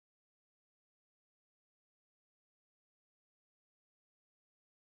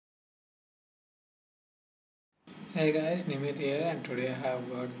Hey guys, Nimit here, and today I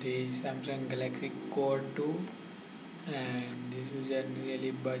have got the Samsung Galaxy Core 2, and this is a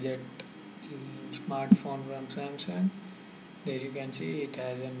really budget smartphone from Samsung. There you can see it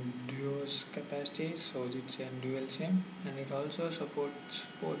has a dual capacity, so it's a dual SIM, and it also supports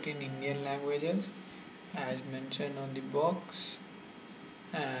 14 Indian languages as mentioned on the box.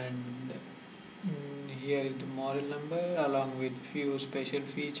 And here is the model number along with few special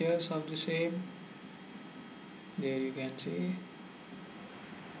features of the same. There you can see,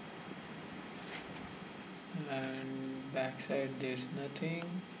 and backside there's nothing,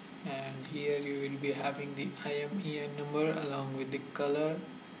 and here you will be having the IMEI number along with the color.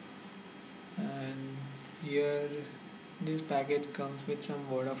 And here this package comes with some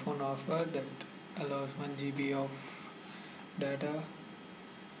Vodafone offer that allows 1 GB of data,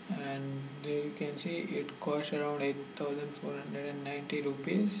 and there you can see it costs around 8,490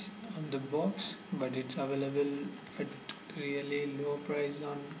 rupees on the box, but it's available at really low price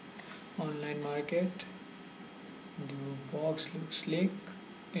on online market. The box looks slick.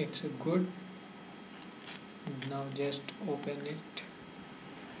 It's a good. Now just open it,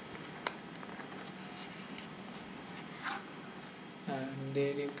 and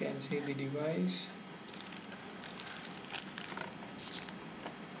there you can see the device.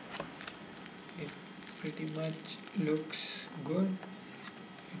 It pretty much looks good.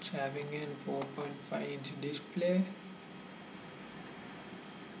 It's having a 4.5-inch display,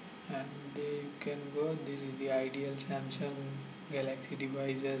 and there you can go. This is the ideal Samsung Galaxy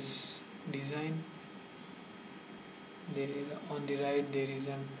devices design. There on the right there is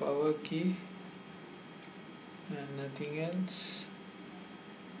a power key and nothing else.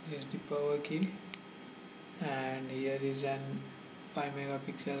 Here's the power key, and here is an 5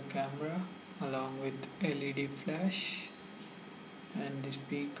 megapixel camera along with LED flash, and the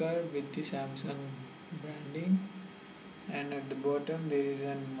speaker with the Samsung branding, and at the bottom there is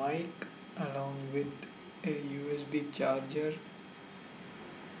a mic along with a USB charger,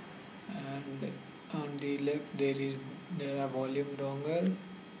 and on the left there are volume dongle,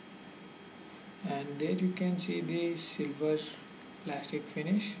 and there you can see the silver plastic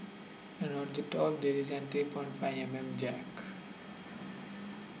finish, and on the top there is a 3.5 mm jack,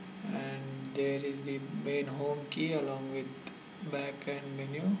 and there is the main home key along with back end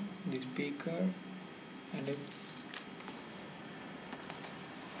menu, the speaker, and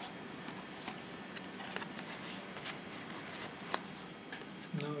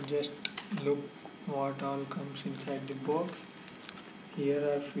now just look what all comes inside the box. Here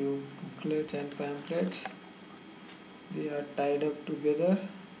are few booklets and pamphlets. They are tied up together.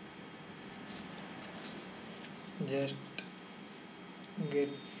 Just get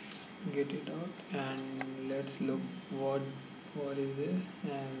get it out and let's look what is this.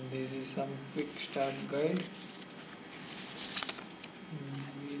 And this is some quick start guide.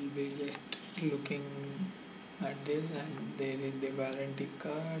 We'll be just looking at this, and there is the warranty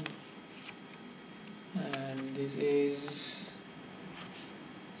card, and this is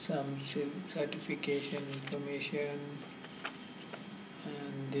some certification information,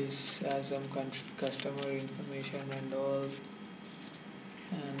 and this has some customer information and all,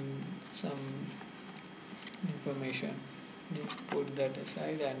 and some information. Just put that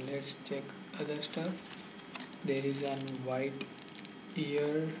aside and let's check other stuff. There is an white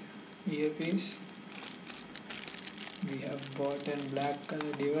earpiece. We have bought a black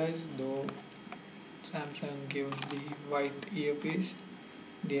color device, though Samsung gives the white earpiece.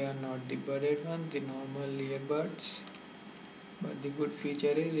 They are not the budded ones, the normal earbuds. But the good feature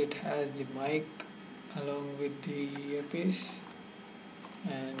is it has the mic along with the earpiece,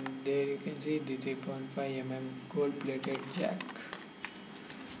 and there you can see the 3.5 mm gold plated jack,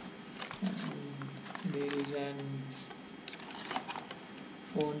 and there is an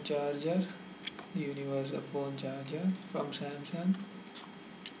phone charger, the universal phone charger from Samsung.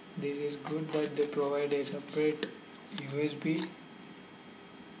 This is good that they provide a separate USB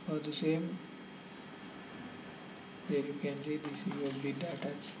for the same. There you can see this USB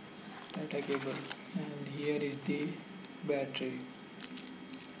data cable, and here is the battery.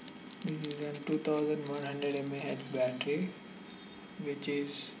 This is a 2100 mAh battery, which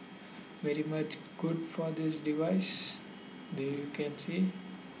is very much good for this device. There you can see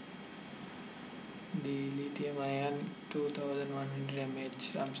the lithium ion 2100 mAh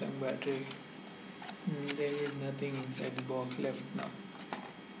Samsung battery. There is nothing inside the box left now.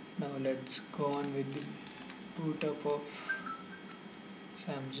 Now let's go on with the boot up of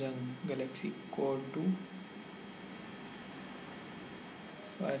Samsung Galaxy Core 2.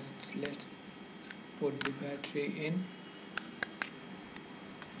 First let's put the battery, in.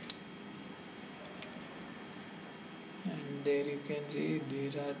 there you can see there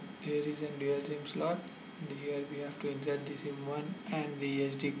is a dual SIM slot. Here we have to insert the SIM 1 and the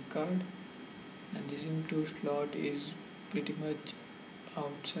SD card, and the SIM 2 slot is pretty much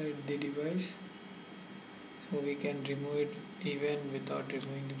outside the device, so we can remove it even without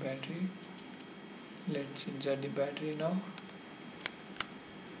removing the battery. Let's insert the battery now.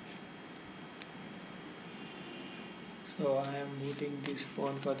 So I am booting this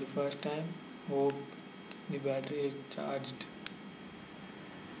phone for the first time. Hope the battery is charged.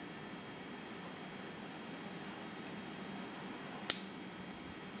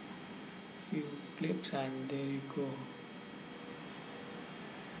 Few clips and there you go.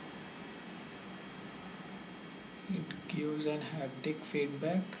 It gives an haptic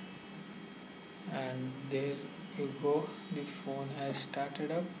feedback, and there you go, the phone has started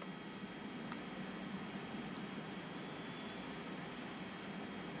up.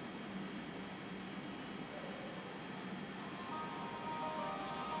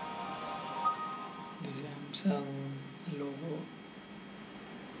 The Samsung logo,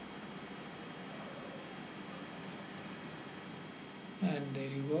 and there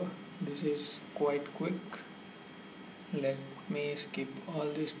you go. This is quite quick. Let me skip all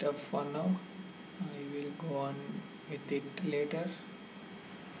this stuff for now. I will go on with it later.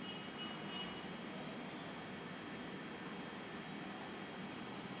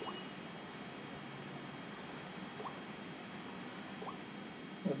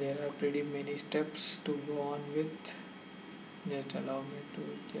 So there are pretty many steps to go on with. Just allow me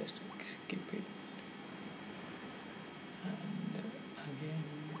to just skip it. And again,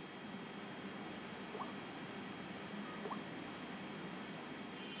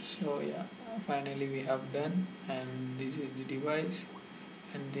 so yeah, finally we have done, and this is the device,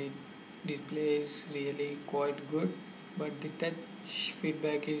 and the display is really quite good, but the touch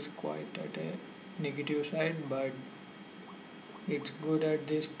feedback is quite at a negative side, but it's good at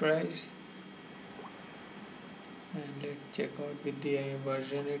this price. And let's check out with the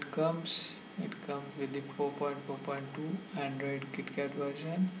version it comes. It comes with the 4.4.2 Android KitKat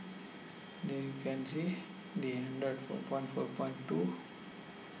version. There you can see the Android 4.4.2.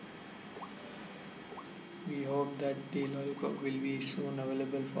 We hope that the Lollipop will be soon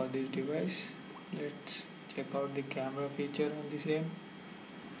available for this device. Let's check out the camera feature on the same.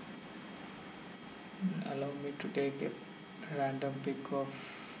 Allow me to take a random pic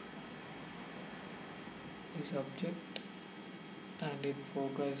of this object, and it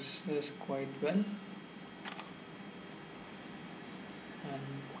focuses quite well. And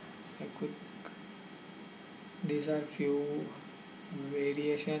a quick, these are few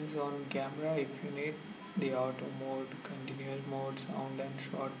variations on camera if you need: the auto mode, continuous mode, sound and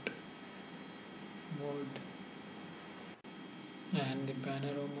short mode, and the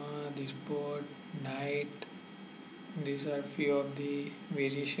panorama, the sport, night. These are few of the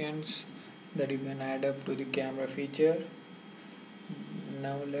variations that you can add up to the camera feature.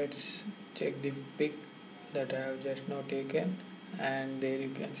 Now let's check the pic that I have just now taken, and there you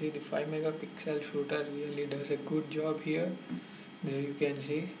can see the 5 megapixel shooter really does a good job here. There you can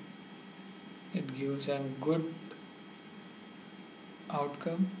see it gives a good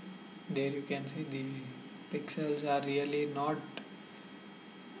outcome. There you can see the pixels are really not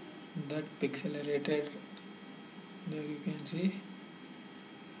that pixelated. There you can see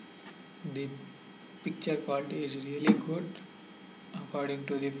the picture quality is really good according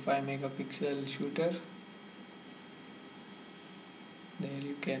to the 5 megapixel shooter. There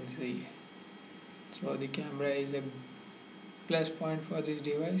you can see. So the camera is a plus point for this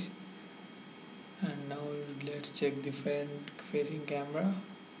device. And now let's check the front facing camera.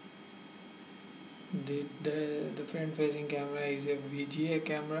 The front facing camera is a VGA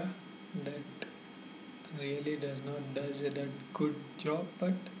camera that really does not does a that good job,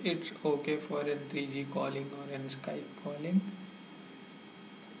 but it's okay for a 3G calling or an Skype calling.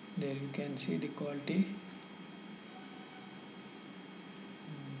 There you can see the quality.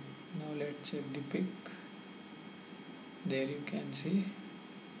 Now let's check the pic. There you can see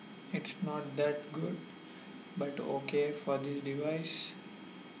it's not that good, but okay for this device.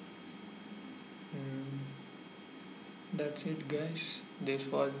 That's it guys. This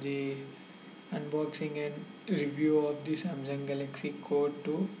was the unboxing and review of the Samsung Galaxy Core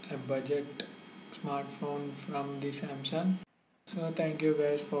 2, a budget smartphone from the Samsung. So thank you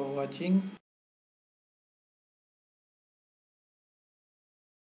guys for watching.